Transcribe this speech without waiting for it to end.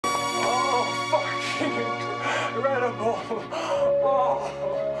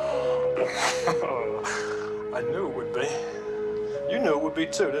I knew it would be. You knew it would be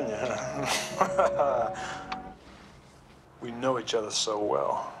too, didn't you? We know each other so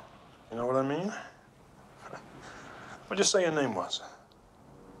well. You know what I mean? What'd you say your name was?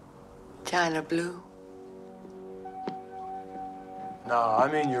 China Blue. No, I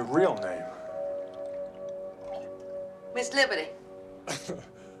mean your real name. Miss Liberty.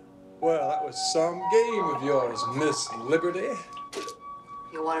 Well, that was some game of yours, Miss Liberty.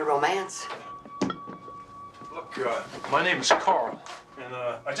 You want a romance? Look, my name is Carl, and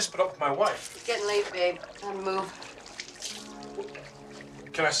I just put up with my wife. It's getting late, babe. Time to move.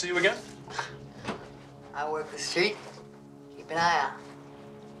 Can I see you again? I work the street. Keep an eye out.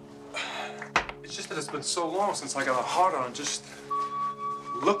 It's just that it's been so long since I got a hard on just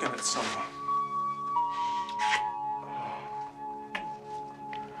looking at someone.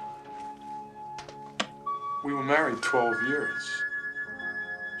 We were married 12 years.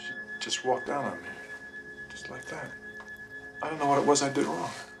 She just walked down on me. Just like that. I don't know what it was I did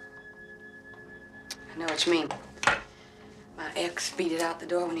wrong. I know what you mean. My ex beat it out the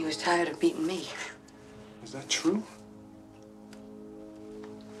door when he was tired of beating me. Is that true?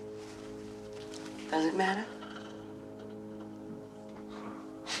 Does it matter?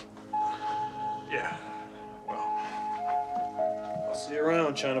 Yeah. Well, I'll see you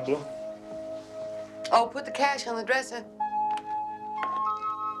around, China Blue. Oh, put the cash on the dresser.